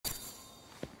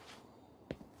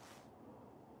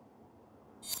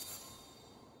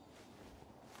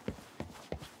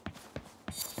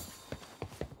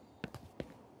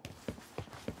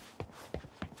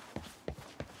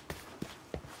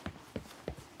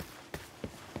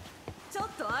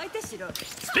相手しろ。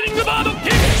スピリングバードキック。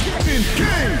来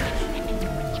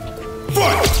た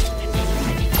わよ。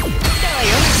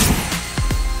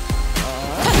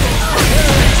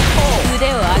腕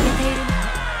を上げている。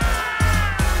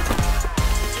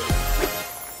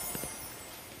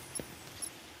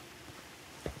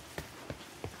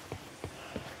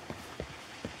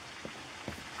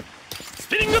ス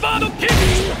ピリングバードキック。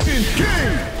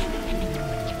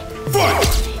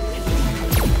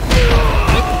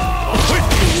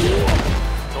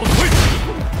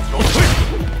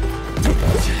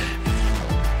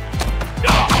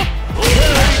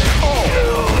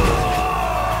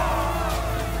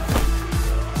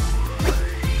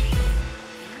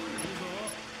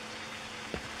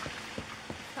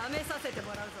試させて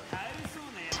もらうぞ。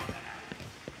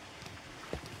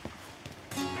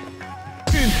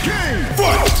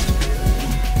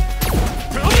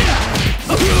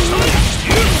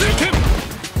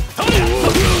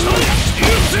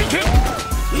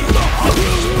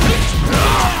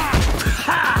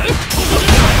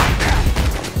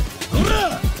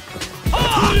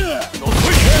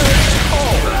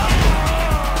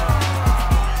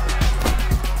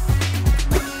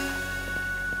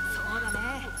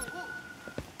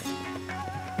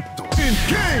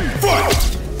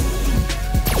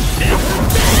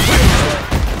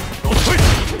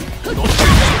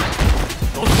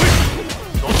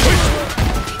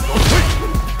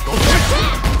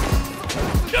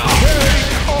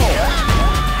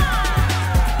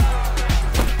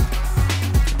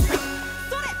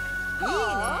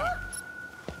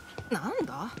なん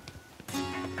だ？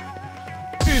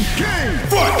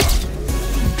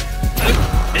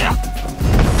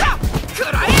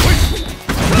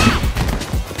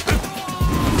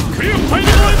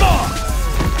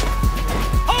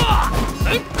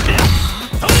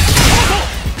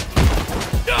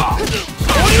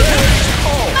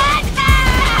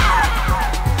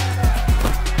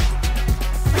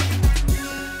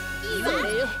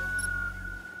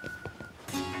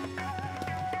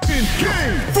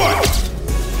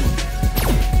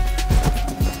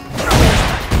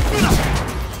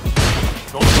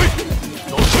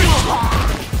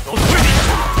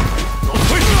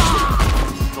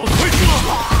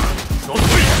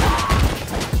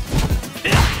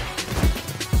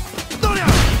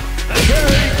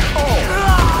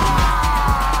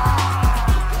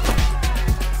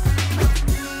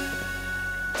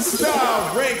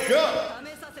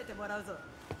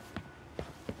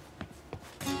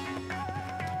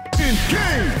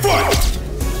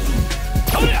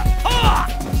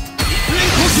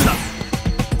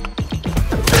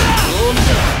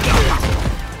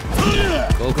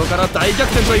ここから大逆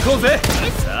転といこうぜ。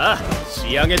さあ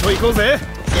仕上げといこうぜ。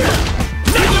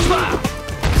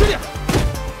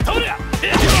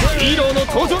ヒーローの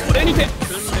登場。これにて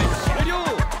訓練終了。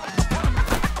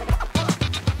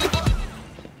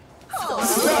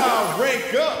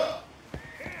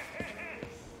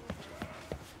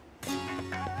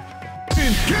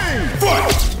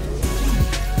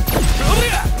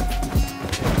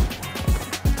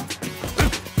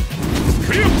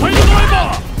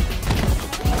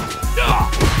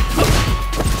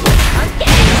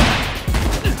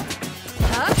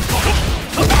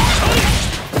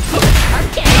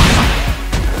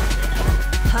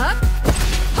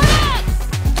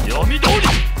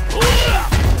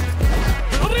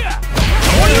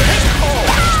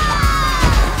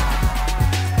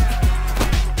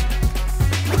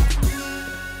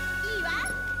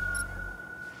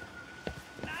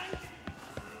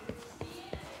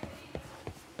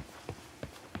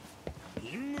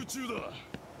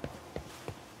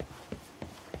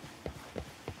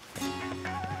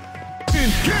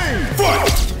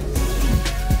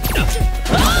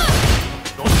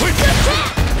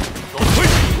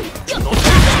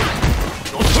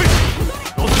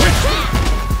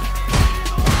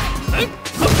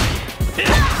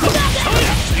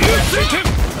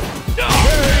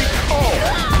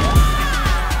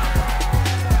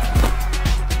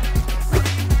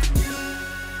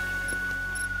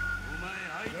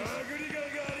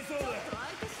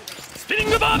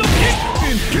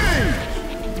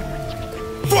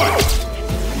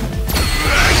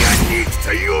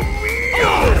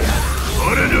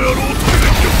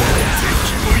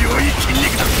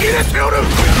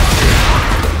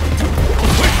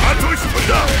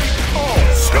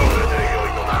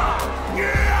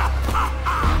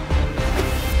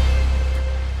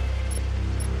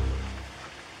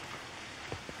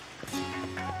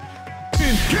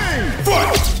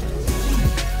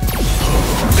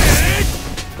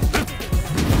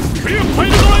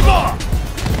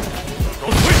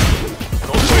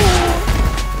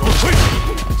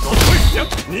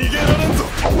逃げられんぞ。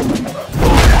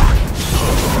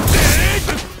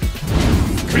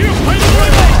クリアファイナルライ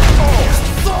バー。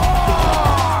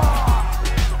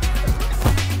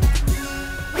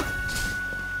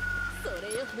それ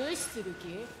よ無視する気？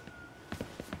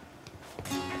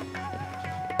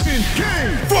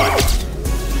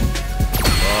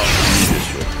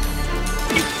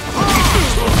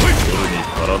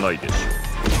足らないでしょう。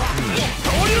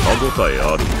歯応え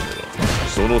あるのでは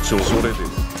その調子で。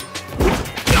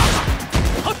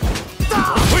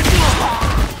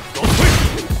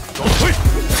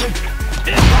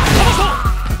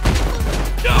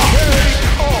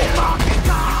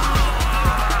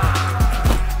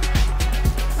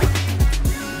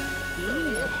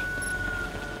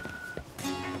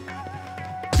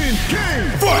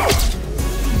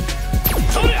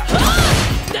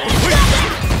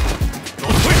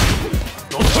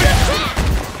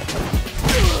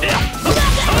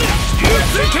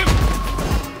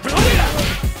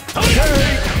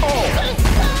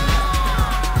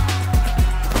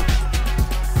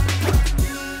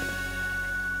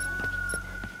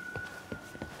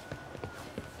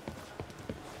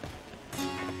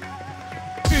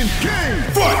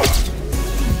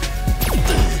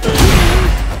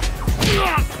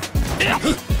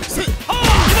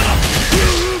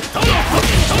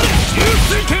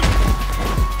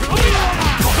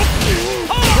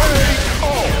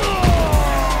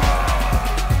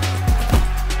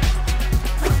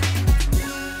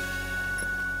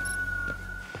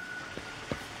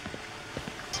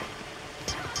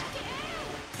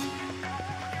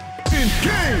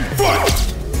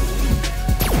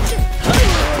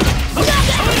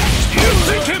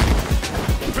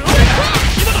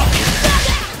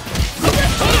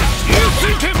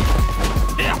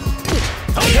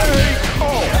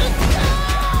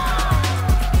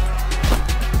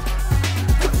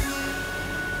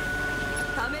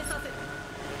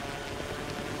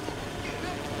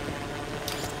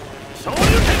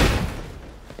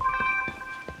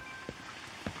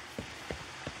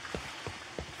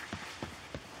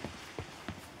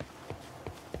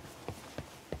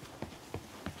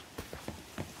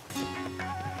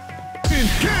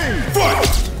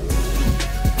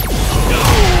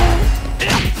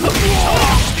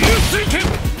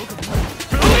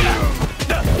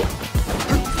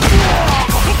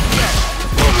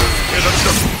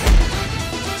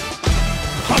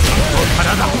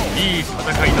いい戦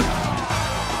いだ。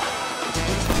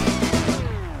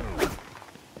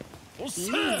おっ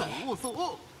しゃー。そう。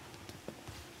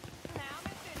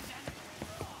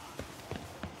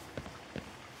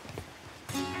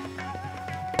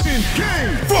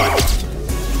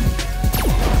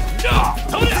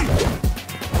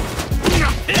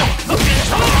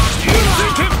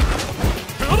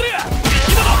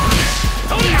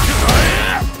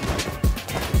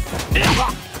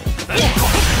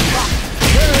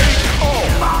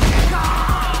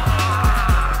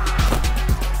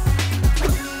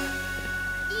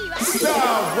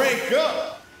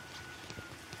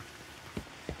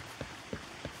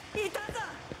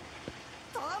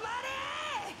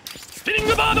スピリン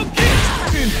グバードキック。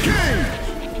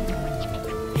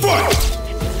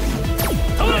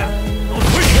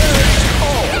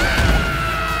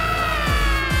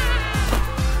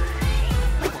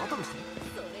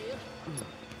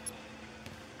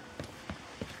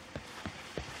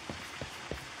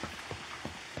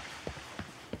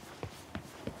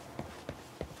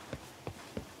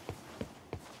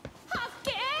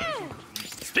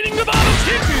スピリングバード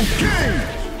キック。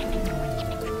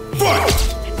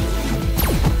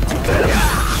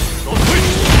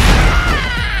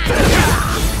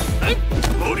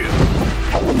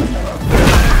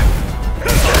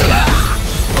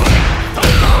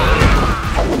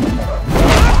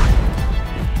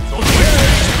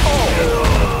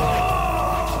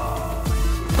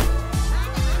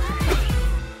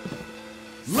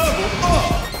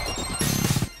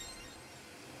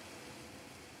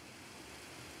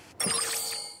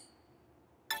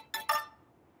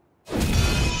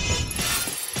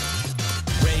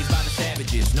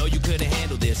No, you couldn't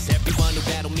handle this. Everyone who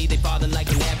battled me, they falling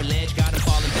like an avalanche. Got them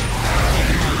falling down.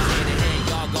 Taking fighters hand in hand,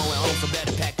 y'all going home, so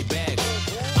better pack your bags.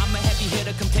 I'm a heavy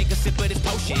hitter, come take a sip of this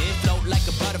potion. Float like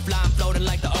a butterfly, I'm floating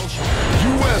like the ocean.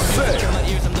 USA. My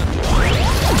ears, I'm looking for it.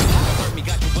 Hurt me,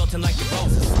 got you wilting like the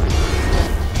roses.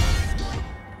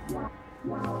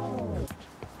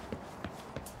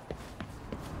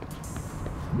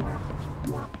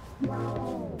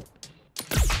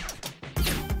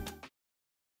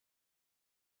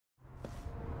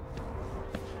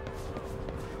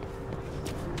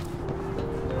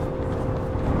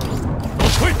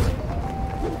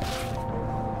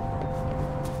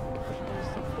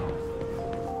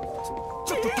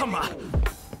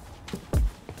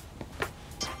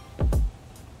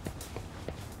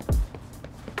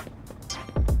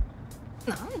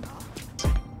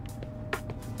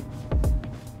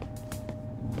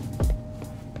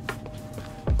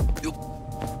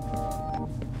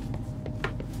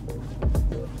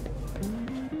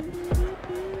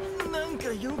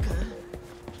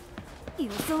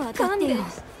 そはかんでよ。よ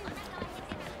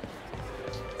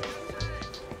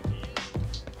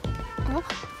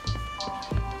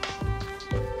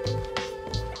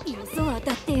そは当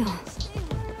たってよ。あ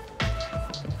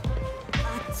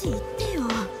っち行ってよ。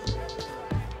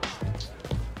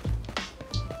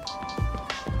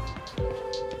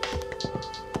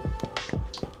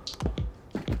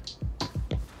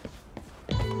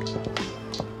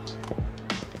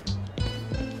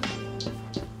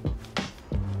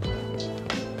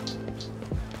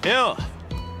よ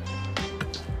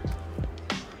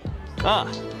ああ。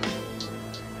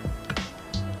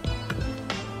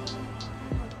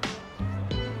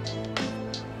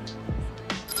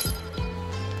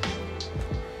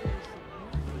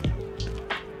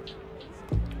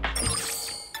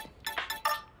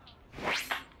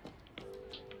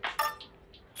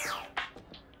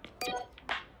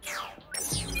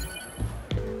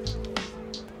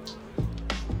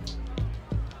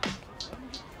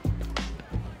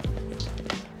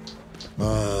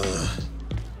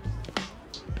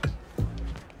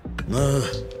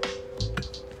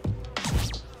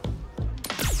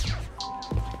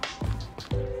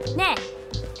ねえ。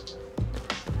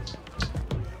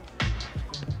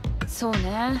そう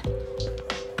ね。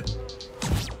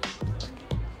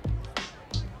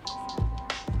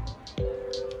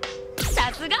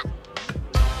さすが。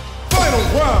Final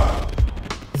round.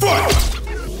 Fight.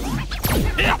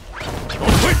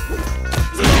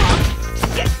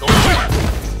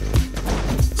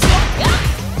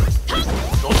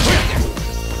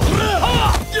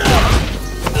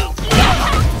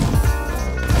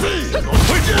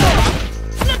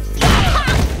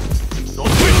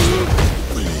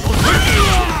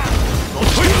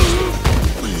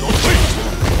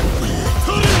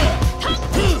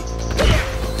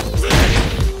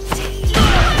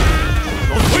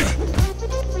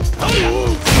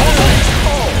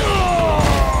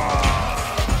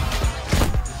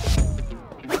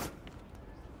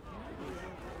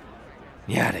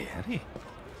やれやれ。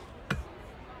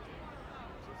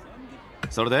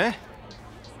それで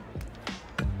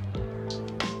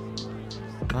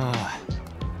ああ。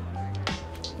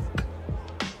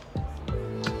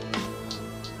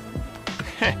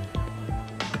へっ。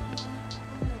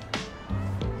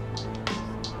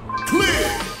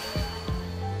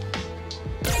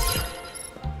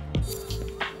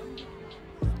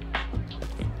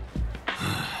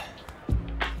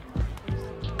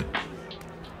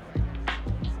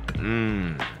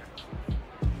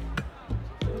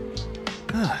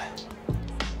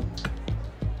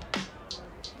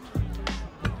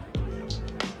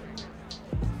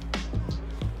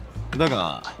だ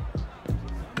が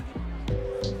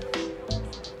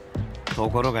と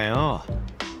ころがよ。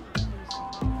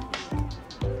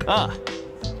ああ。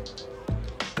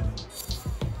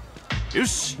よ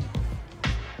し。